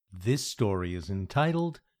This story is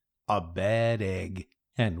entitled A Bad Egg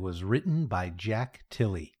and was written by Jack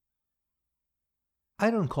Tilley.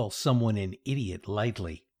 I don't call someone an idiot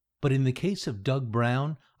lightly, but in the case of Doug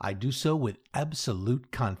Brown, I do so with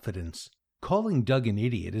absolute confidence. Calling Doug an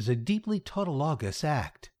idiot is a deeply tautologous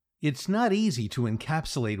act. It's not easy to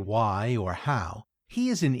encapsulate why or how. He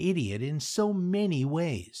is an idiot in so many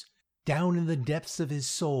ways. Down in the depths of his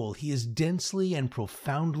soul, he is densely and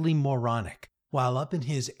profoundly moronic, while up in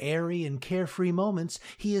his airy and carefree moments,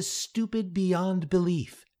 he is stupid beyond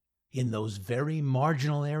belief. In those very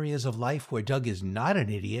marginal areas of life where Doug is not an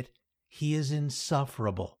idiot, he is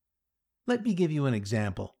insufferable. Let me give you an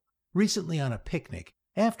example. Recently on a picnic,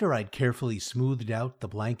 after I'd carefully smoothed out the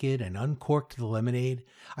blanket and uncorked the lemonade,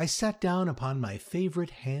 I sat down upon my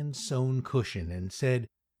favorite hand-sewn cushion and said,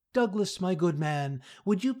 "Douglas, my good man,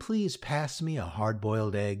 would you please pass me a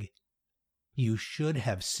hard-boiled egg?" You should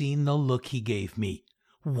have seen the look he gave me.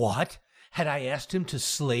 What? Had I asked him to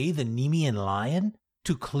slay the Nemean lion?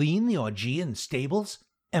 To clean the Augean stables?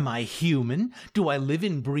 Am I human? Do I live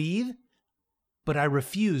and breathe? But I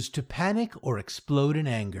refused to panic or explode in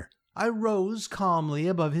anger. I rose calmly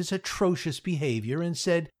above his atrocious behavior and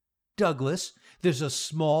said, "Douglas, there's a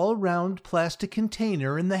small round plastic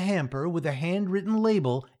container in the hamper with a handwritten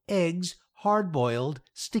label, eggs, hard-boiled,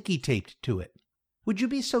 sticky-taped to it. Would you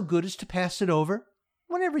be so good as to pass it over,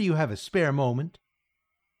 whenever you have a spare moment?"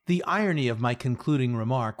 The irony of my concluding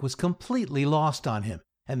remark was completely lost on him,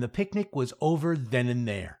 and the picnic was over then and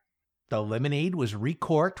there. The lemonade was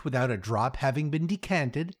recorked without a drop having been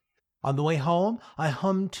decanted. On the way home, I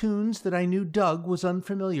hummed tunes that I knew Doug was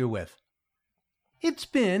unfamiliar with. It's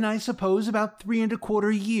been, I suppose, about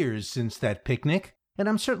 3¼ years since that picnic, and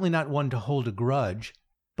I'm certainly not one to hold a grudge.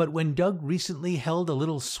 But when Doug recently held a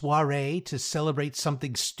little soiree to celebrate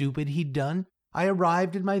something stupid he'd done, I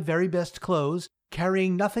arrived in my very best clothes,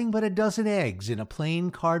 carrying nothing but a dozen eggs in a plain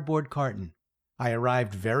cardboard carton. I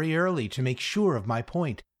arrived very early to make sure of my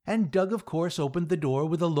point, and Doug, of course, opened the door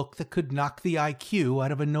with a look that could knock the IQ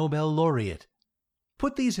out of a Nobel laureate.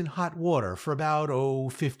 "Put these in hot water for about,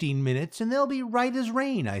 15 minutes, and they'll be right as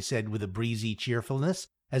rain," I said with a breezy cheerfulness,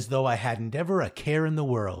 as though I hadn't ever a care in the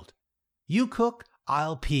world. "You cook,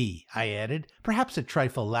 I'll pee," I added, perhaps a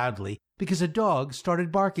trifle loudly, because a dog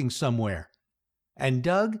started barking somewhere. And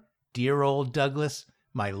Doug, dear old Douglas,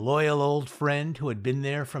 my loyal old friend who had been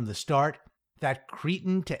there from the start, that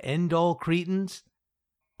cretin to end all cretins,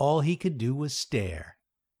 all he could do was stare.